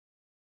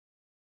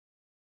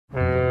Who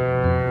am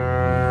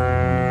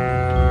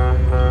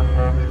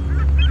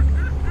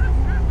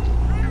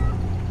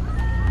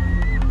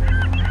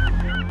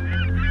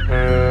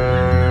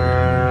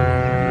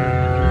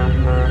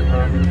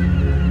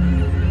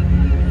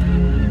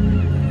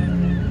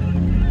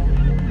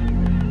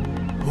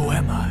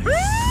I?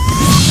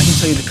 I can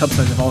tell you the cup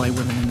size of all 8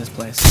 women in this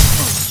place.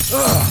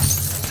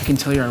 I can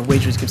tell you our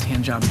waitress gives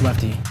hand jobs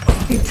lefty.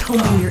 You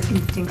told me your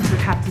instincts would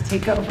have to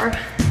take over.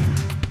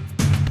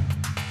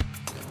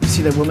 You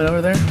see that woman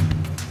over there?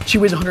 She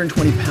weighs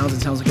 120 pounds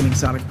and sounds like an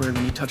exotic bird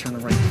when you touch her in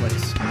the right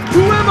place.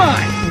 Who am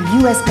I?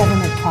 You're U.S.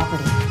 government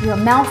property. You're a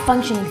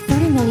malfunctioning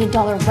 $30 million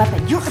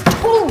weapon. You're a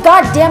total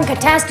goddamn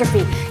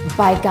catastrophe.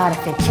 By God,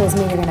 if it kills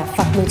me, you're gonna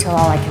fuck me till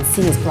all I can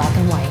see is black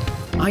and white.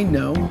 I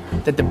know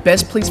that the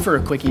best place for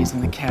a quickie is in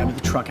the cab of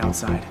the truck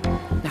outside.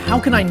 Now, how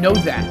can I know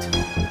that?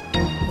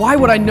 Why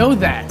would I know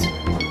that?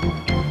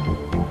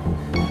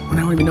 When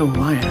I don't even know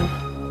who I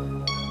am.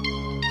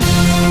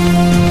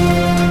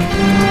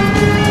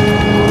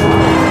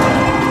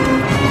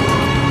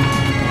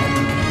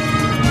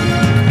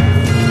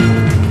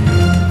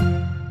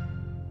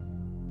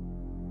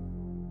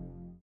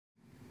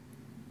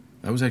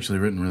 That was actually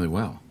written really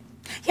well.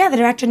 Yeah, the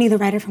director knew the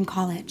writer from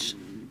college.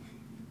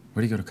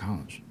 Where do you go to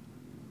college?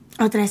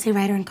 Oh, did I say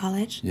writer in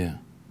college? Yeah.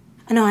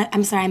 Oh, no,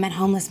 I'm sorry, I meant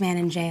homeless man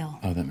in jail.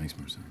 Oh, that makes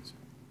more sense.